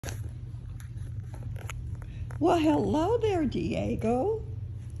Well, hello there, Diego.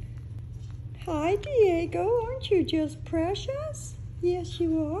 Hi, Diego. Aren't you just precious? Yes,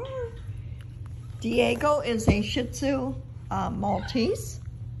 you are. Diego is a Shih Tzu Maltese.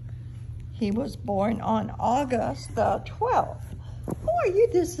 He was born on August the 12th. Oh, are you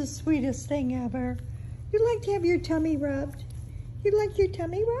just the sweetest thing ever? You like to have your tummy rubbed? You like your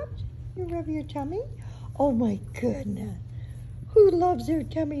tummy rubbed? You rub your tummy? Oh my goodness. Who loves their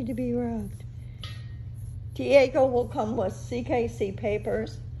tummy to be rubbed? Diego will come with CKC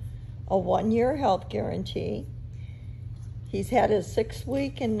papers, a 1-year health guarantee. He's had his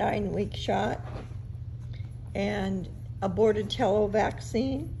 6-week and 9-week shot, and a Bordetella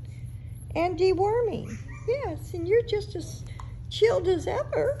vaccine, and deworming. Yes, and you're just as chilled as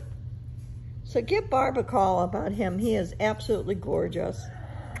ever. So give Barb a call about him. He is absolutely gorgeous.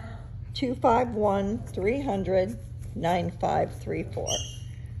 251-300-9534.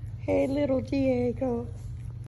 Hey, little Diego.